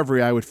major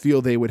discovery, I would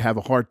feel they would have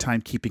a hard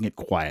time keeping it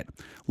quiet.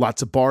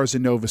 Lots of bars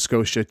in Nova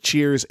Scotia.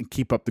 Cheers and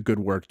keep up the good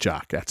work,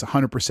 Jock. That's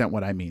 100%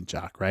 what I mean,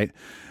 Jock, right?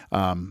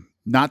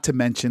 Not to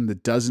mention the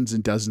dozens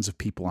and dozens of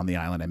people on the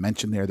island I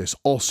mentioned there. There's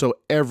also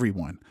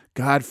everyone.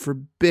 God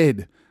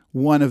forbid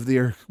one of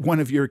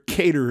your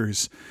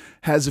caterers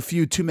has a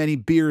few too many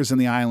beers on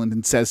the island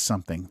and says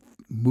something.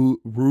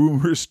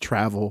 Rumors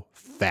travel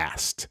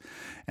fast.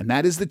 And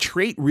that is the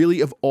trait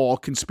really of all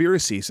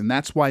conspiracies. And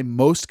that's why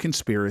most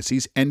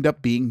conspiracies end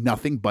up being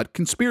nothing but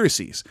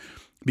conspiracies.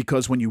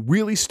 Because when you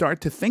really start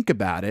to think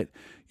about it,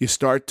 you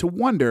start to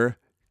wonder,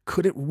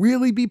 could it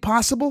really be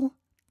possible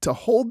to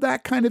hold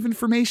that kind of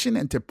information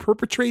and to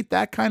perpetrate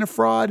that kind of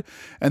fraud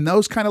and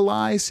those kind of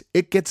lies?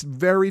 It gets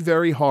very,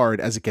 very hard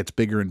as it gets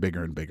bigger and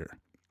bigger and bigger.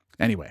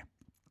 Anyway,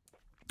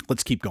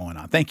 let's keep going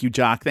on. Thank you,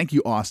 Jock. Thank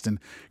you, Austin.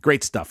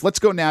 Great stuff. Let's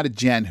go now to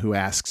Jen, who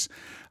asks,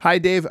 hi,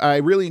 Dave. I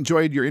really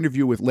enjoyed your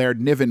interview with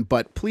Laird Niven,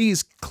 but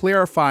please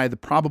clarify the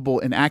probable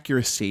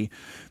inaccuracy.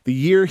 The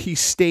year he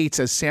states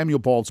as Samuel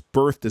Ball's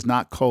birth does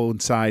not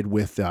coincide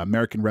with the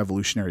American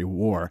Revolutionary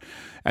War.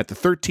 At the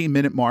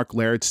 13-minute mark,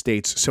 Laird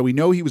states, so we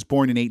know he was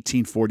born in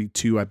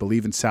 1842, I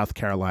believe in South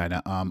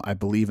Carolina, I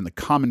believe in the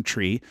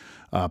Commontree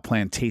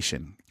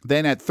plantation.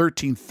 Then at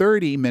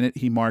 13:30 minute,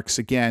 he marks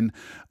again,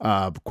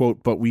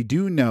 quote, but we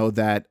do know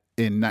that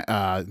in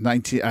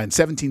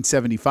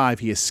 1775,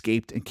 he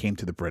escaped and came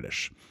to the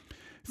British.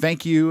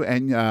 Thank you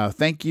and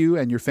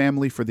your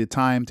family for the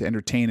time to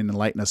entertain and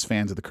enlighten us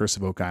fans of the Curse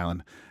of Oak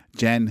Island.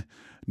 Jen,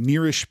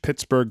 nearish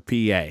Pittsburgh,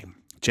 PA.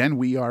 Jen,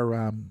 we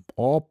are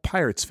all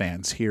Pirates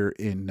fans here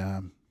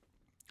in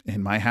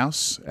my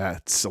house.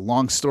 It's a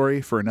long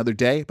story for another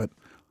day, but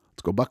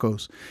let's go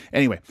Buccos.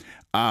 Anyway,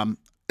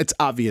 it's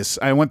obvious.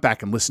 I went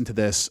back and listened to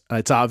this.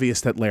 It's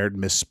obvious that Laird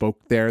misspoke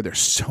there. There's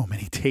so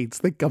many dates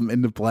that come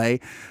into play.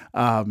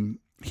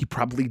 He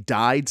probably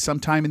died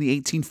sometime in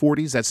the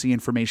 1840s. That's the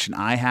information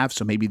I have.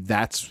 So maybe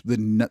that's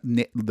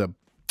the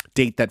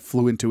date that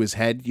flew into his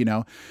head.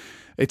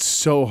 It's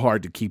so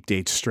hard to keep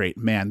dates straight,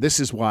 man. This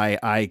is why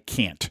I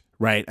can't.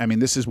 Right? I mean,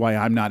 this is why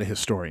I'm not a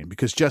historian,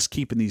 because just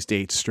keeping these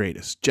dates straight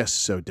is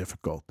just so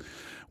difficult.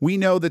 We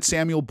know that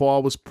Samuel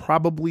Ball was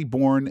probably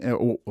born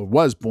in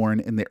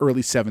the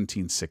early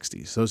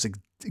 1760s. Those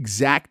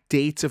exact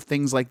dates of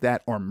things like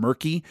that are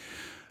murky.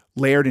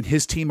 Laird and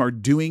his team are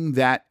doing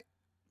that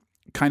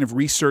kind of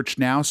research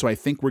now, so I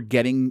think we're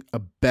getting a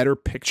better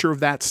picture of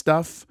that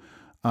stuff.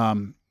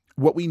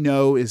 What we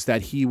know is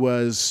that he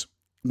was,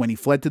 when he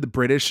fled to the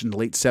British in the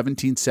late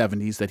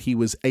 1770s, that he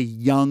was a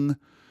young,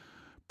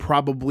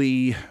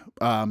 probably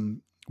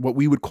what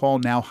we would call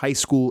now high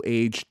school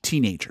age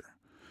teenager.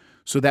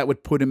 So that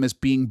would put him as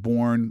being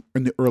born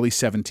in the early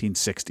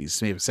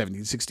 1760s, maybe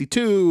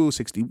 1762,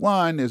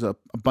 61. There's a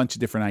bunch of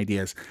different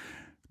ideas.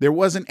 There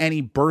wasn't any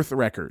birth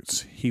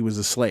records. He was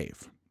a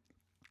slave.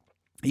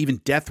 Even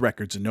death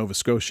records in Nova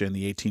Scotia in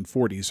the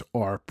 1840s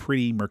are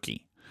pretty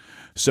murky.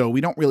 So we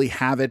don't really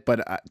have it,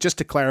 but just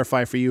to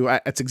clarify for you,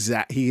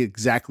 he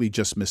exactly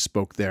just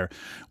misspoke there.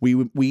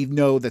 We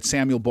know that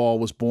Samuel Ball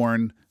was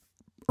born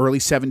early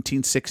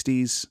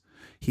 1760s.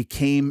 He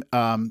came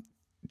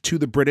to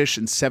the British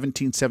in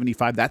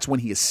 1775. That's when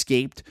he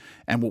escaped.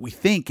 And what we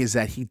think is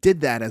that he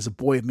did that as a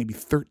boy of maybe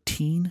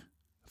 13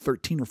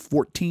 or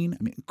 14.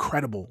 I mean,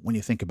 incredible when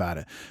you think about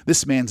it.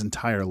 This man's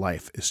entire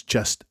life is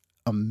just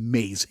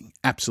amazing,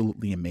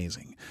 absolutely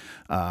amazing.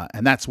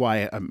 And that's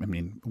why,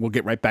 we'll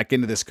get right back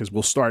into this because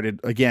we'll start it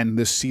again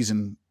this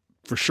season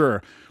for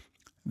sure.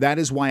 That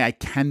is why I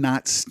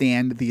cannot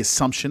stand the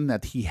assumption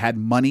that he had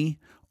money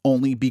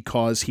only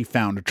because he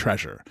found a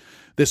treasure.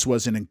 This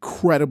was an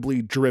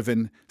incredibly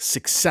driven,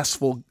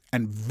 successful,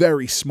 and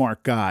very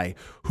smart guy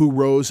who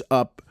rose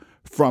up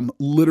from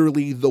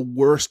literally the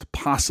worst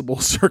possible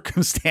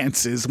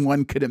circumstances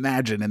one could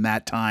imagine in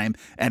that time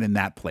and in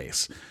that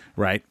place,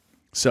 right?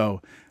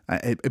 So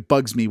it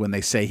bugs me when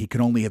they say he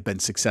could only have been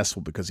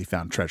successful because he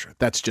found treasure.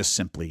 That's just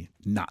simply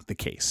not the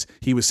case.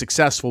 He was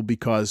successful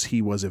because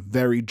he was a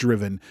very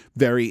driven,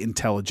 very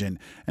intelligent,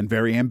 and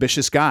very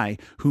ambitious guy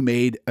who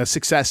made a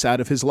success out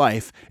of his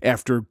life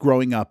after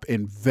growing up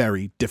in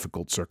very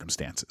difficult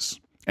circumstances.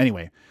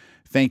 Anyway,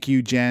 thank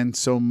you, Jen,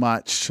 so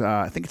much.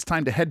 I think it's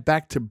time to head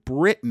back to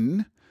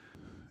Britain.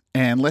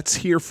 And let's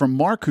hear from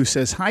Mark, who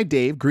says, "Hi,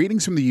 Dave.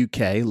 Greetings from the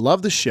UK.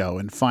 Love the show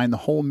and find the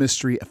whole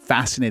mystery a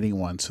fascinating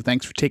one. So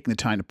thanks for taking the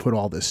time to put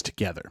all this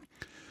together.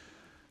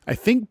 I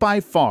think by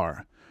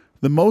far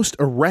the most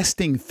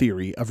arresting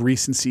theory of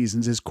recent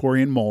seasons is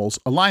Corey and Mole's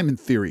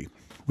alignment theory,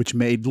 which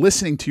made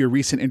listening to your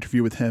recent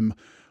interview with him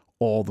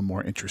all the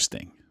more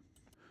interesting.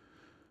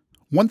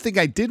 One thing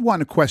I did want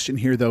to question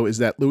here, though, is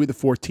that Louis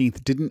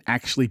XIV didn't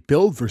actually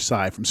build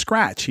Versailles from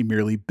scratch. He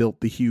merely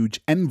built the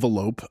huge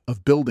envelope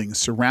of buildings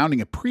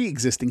surrounding a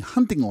pre-existing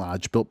hunting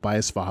lodge built by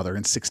his father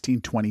in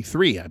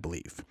 1623, I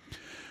believe.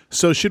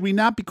 So should we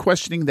not be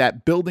questioning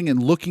that building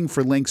and looking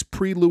for links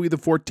pre-Louis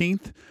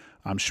XIV?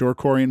 I'm sure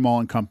Corey and Mole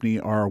and company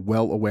are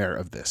well aware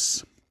of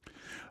this."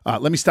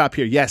 Let me stop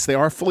here. Yes, they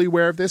are fully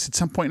aware of this. At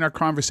some point in our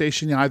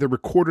conversation, either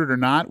recorded or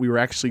not, we were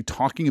actually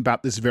talking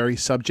about this very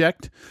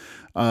subject,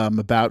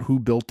 about who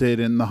built it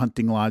and the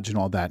hunting lodge and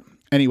all that.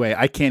 Anyway,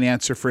 I can't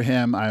answer for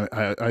him. I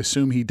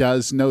assume he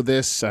does know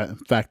this. In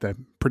fact,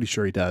 I'm pretty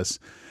sure he does.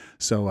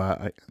 So,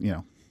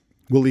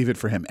 we'll leave it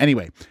for him.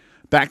 Anyway,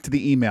 back to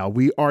the email.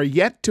 We are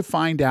yet to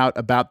find out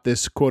about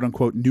this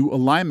quote-unquote new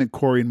alignment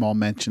Corey and Mole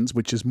mentions,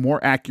 which is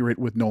more accurate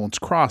with Nolan's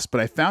cross,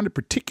 but I found it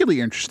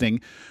particularly interesting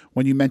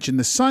when you mentioned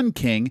the Sun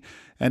King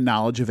and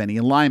knowledge of any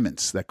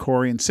alignments, that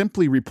Corian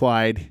simply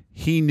replied,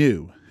 he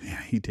knew.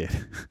 Yeah, he did.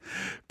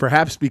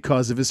 Perhaps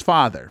because of his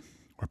father.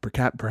 Or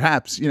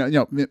perhaps, we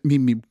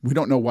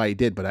don't know why he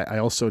did, but I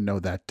also know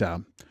that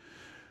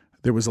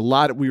there was a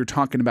lot that we were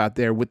talking about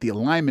there with the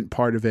alignment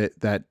part of it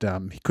that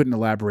he couldn't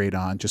elaborate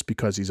on just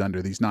because he's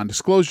under these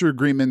non-disclosure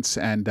agreements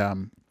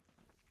and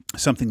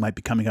something might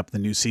be coming up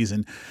in the new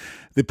season.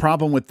 The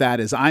problem with that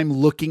is I'm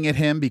looking at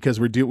him because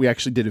we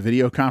actually did a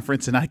video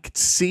conference and I could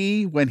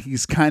see when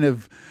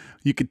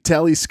you could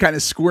tell he's kind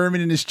of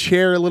squirming in his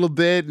chair a little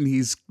bit and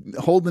he's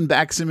holding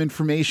back some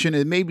information,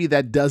 and maybe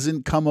that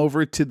doesn't come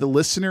over to the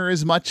listener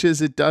as much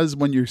as it does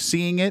when you're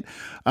seeing it.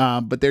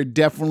 But there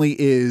definitely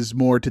is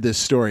more to this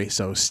story.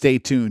 So stay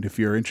tuned if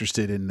you're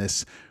interested in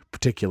this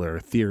particular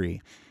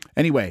theory.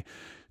 Anyway,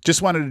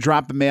 just wanted to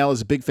drop a mail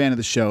as a big fan of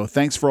the show.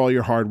 Thanks for all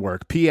your hard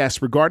work.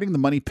 P.S. Regarding the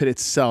money pit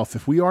itself,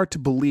 if we are to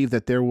believe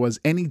that there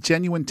was any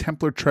genuine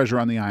Templar treasure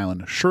on the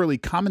island, surely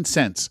common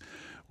sense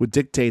would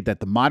dictate that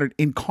the modern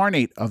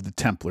incarnate of the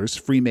Templars,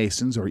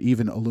 Freemasons, or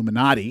even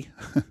Illuminati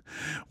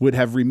would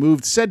have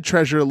removed said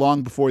treasure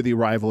long before the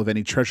arrival of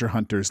any treasure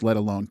hunters, let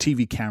alone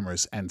TV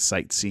cameras and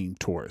sightseeing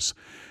tours.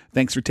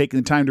 Thanks for taking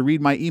the time to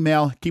read my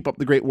email. Keep up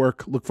the great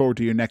work. Look forward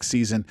to your next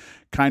season.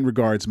 Kind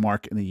regards,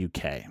 Mark in the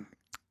UK.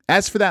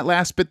 As for that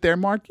last bit there,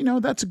 Mark,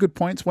 that's a good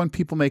point. It's one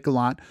people make a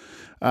lot.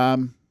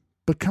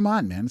 But come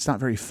on, man, it's not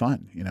very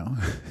fun,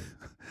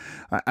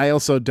 I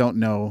also don't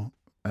know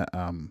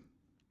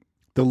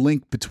the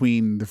link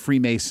between the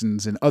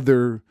Freemasons and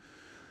other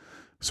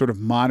sort of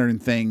modern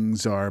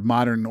things or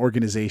modern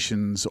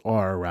organizations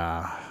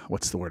are,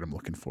 what's the word I'm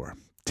looking for?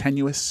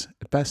 Tenuous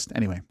at best.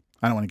 Anyway,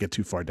 I don't want to get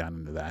too far down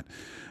into that.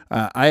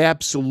 I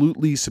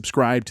absolutely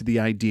subscribe to the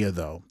idea,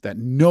 though, that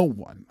no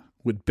one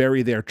would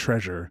bury their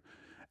treasure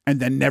and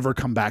then never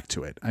come back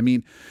to it. I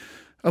mean,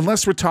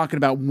 unless we're talking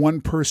about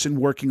one person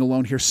working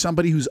alone here,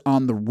 somebody who's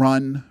on the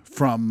run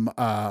from,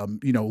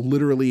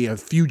 literally a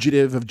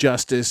fugitive of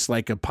justice,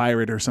 like a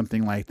pirate or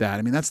something like that.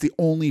 I mean, that's the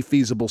only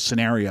feasible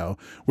scenario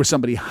where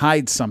somebody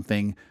hides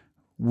something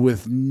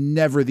with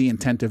never the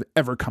intent of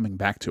ever coming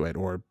back to it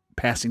or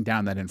passing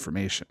down that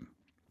information.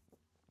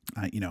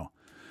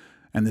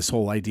 And this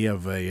whole idea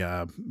of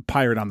a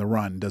pirate on the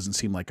run doesn't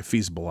seem like a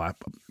feasible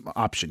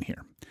option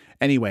here.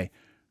 Anyway,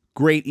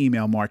 great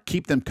email, Mark.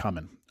 Keep them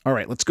coming. All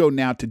right, let's go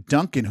now to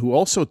Duncan, who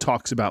also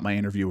talks about my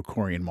interview with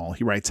Corey and Maul.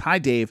 He writes, "Hi,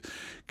 Dave.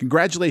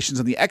 Congratulations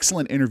on the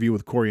excellent interview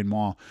with Corey and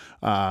Maul.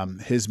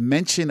 His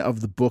mention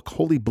of the book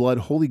Holy Blood,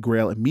 Holy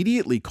Grail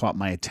immediately caught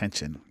my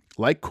attention.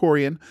 Like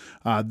Corian,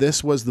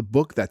 this was the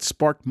book that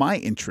sparked my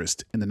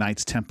interest in the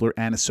Knights Templar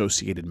and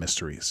associated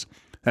mysteries.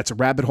 That's a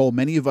rabbit hole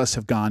many of us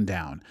have gone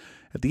down.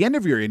 At the end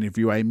of your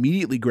interview, I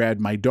immediately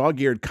grabbed my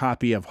dog-eared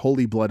copy of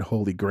Holy Blood,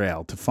 Holy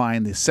Grail to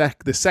find the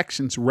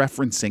sections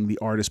referencing the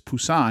artist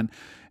Poussin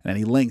and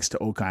any links to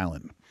Oak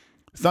Island.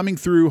 Thumbing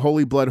through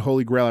Holy Blood,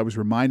 Holy Grail, I was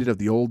reminded of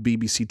the old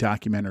BBC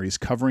documentaries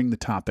covering the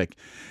topic,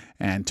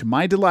 and to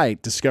my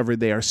delight, discovered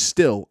they are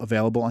still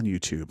available on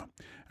YouTube.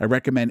 I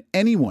recommend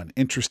anyone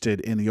interested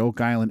in the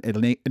Oak Island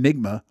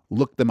enigma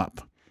look them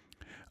up.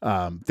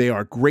 They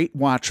are a great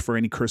watch for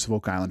any Curse of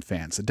Oak Island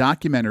fans. The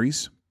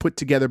documentaries, put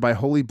together by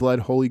Holy Blood,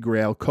 Holy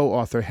Grail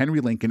co-author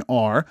Henry Lincoln,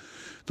 are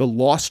The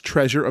Lost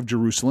Treasure of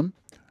Jerusalem,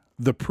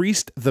 The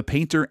Priest, the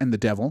Painter, and the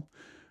Devil,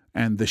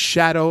 and The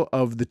Shadow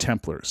of the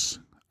Templars.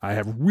 I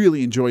have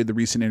really enjoyed the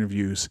recent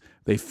interviews.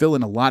 They fill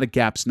in a lot of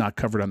gaps not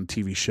covered on the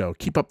TV show.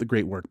 Keep up the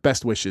great work.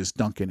 Best wishes,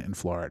 Duncan in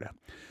Florida."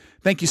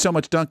 Thank you so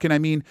much, Duncan. I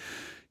mean,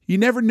 you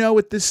never know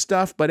with this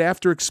stuff, but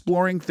after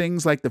exploring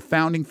things like the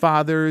Founding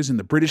Fathers and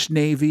the British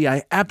Navy,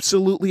 I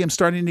absolutely am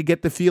starting to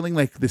get the feeling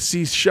like the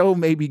show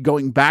may be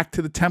going back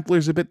to the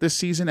Templars a bit this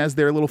season as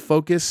their little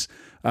focus,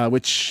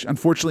 which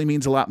unfortunately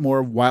means a lot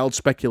more wild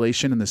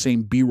speculation and the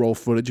same B-roll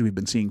footage we've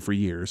been seeing for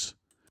years.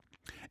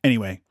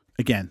 Anyway,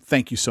 again,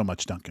 thank you so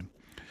much, Duncan.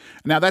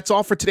 Now, that's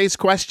all for today's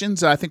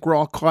questions. I think we're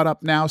all caught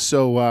up now,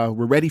 so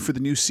we're ready for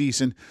the new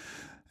season.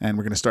 And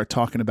we're going to start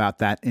talking about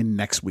that in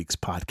next week's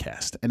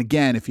podcast. And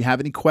again, if you have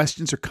any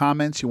questions or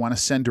comments you want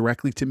to send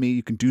directly to me,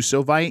 you can do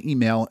so via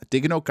email at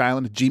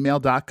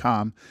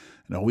digginoakisland@gmail.com.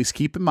 And always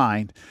keep in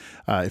mind,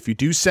 if you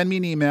do send me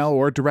an email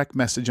or a direct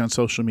message on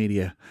social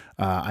media,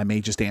 I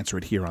may just answer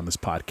it here on this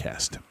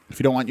podcast. If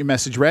you don't want your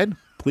message read,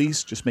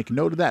 please just make a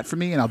note of that for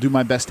me, and I'll do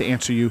my best to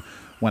answer you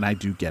when I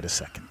do get a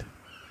second.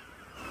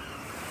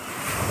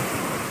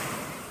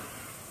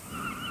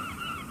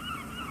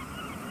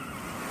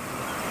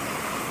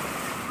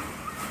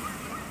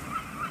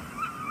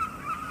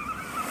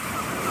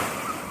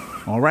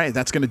 All right,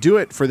 that's going to do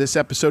it for this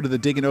episode of the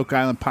Digging Oak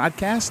Island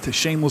podcast. A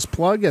shameless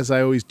plug, as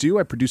I always do,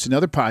 I produce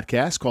another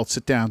podcast called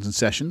Sit Downs and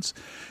Sessions.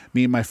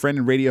 Me and my friend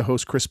and radio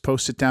host Chris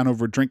Post sit down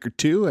over a drink or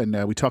two,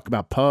 and we talk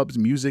about pubs,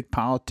 music,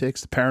 politics,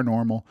 the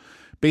paranormal,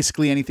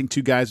 basically anything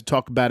two guys would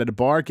talk about at a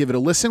bar. Give it a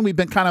listen. We've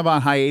been kind of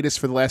on hiatus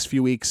for the last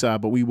few weeks,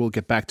 but we will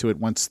get back to it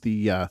once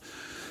the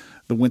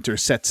winter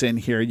sets in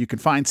here. You can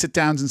find Sit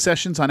Downs and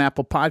Sessions on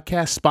Apple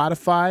Podcasts,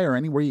 Spotify, or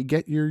anywhere you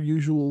get your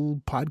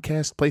usual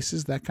podcast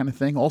places, that kind of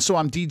thing. Also,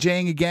 I'm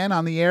DJing again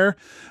on the air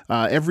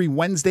every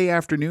Wednesday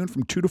afternoon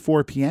from 2 to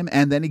 4 p.m.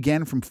 and then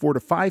again from 4 to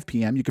 5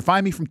 p.m. You can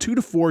find me from 2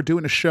 to 4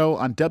 doing a show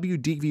on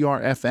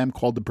WDVR-FM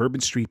called the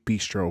Bourbon Street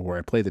Bistro, where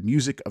I play the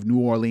music of New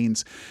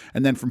Orleans.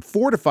 And then from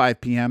 4 to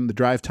 5 p.m., the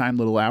drive time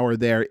little hour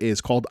there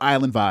is called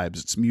Island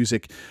Vibes. It's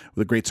music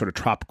with a great sort of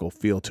tropical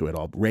feel to it,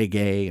 all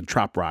reggae and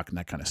trop rock and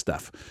that kind of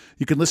stuff.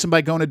 You can listen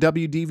by going to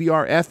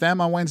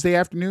WDVR-FM on Wednesday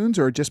afternoons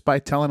or just by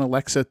telling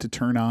Alexa to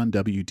turn on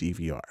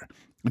WDVR.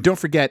 And don't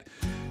forget,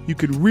 you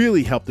could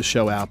really help the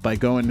show out by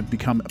going to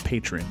become a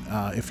patron.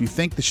 If you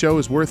think the show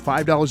is worth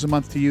 $5 a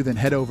month to you, then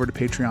head over to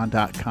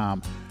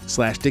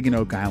patreon.com/Digging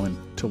Oak Island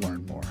to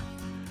learn more.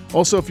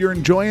 Also, if you're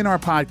enjoying our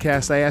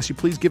podcast, I ask you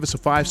please give us a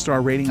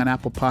 5-star rating on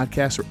Apple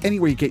Podcasts or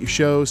anywhere you get your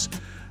shows.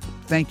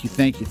 Thank you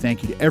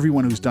to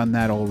everyone who's done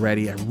that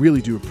already. I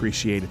really do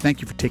appreciate it.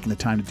 Thank you for taking the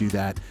time to do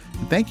that.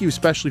 And thank you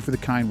especially for the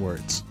kind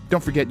words.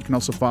 Don't forget, you can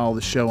also follow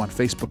the show on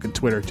Facebook and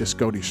Twitter. Just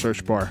go to your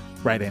search bar,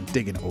 write in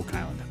Digging Oak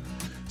Island.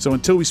 So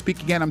until we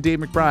speak again, I'm Dave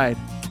McBride.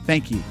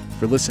 Thank you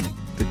for listening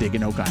to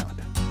Digging Oak Island.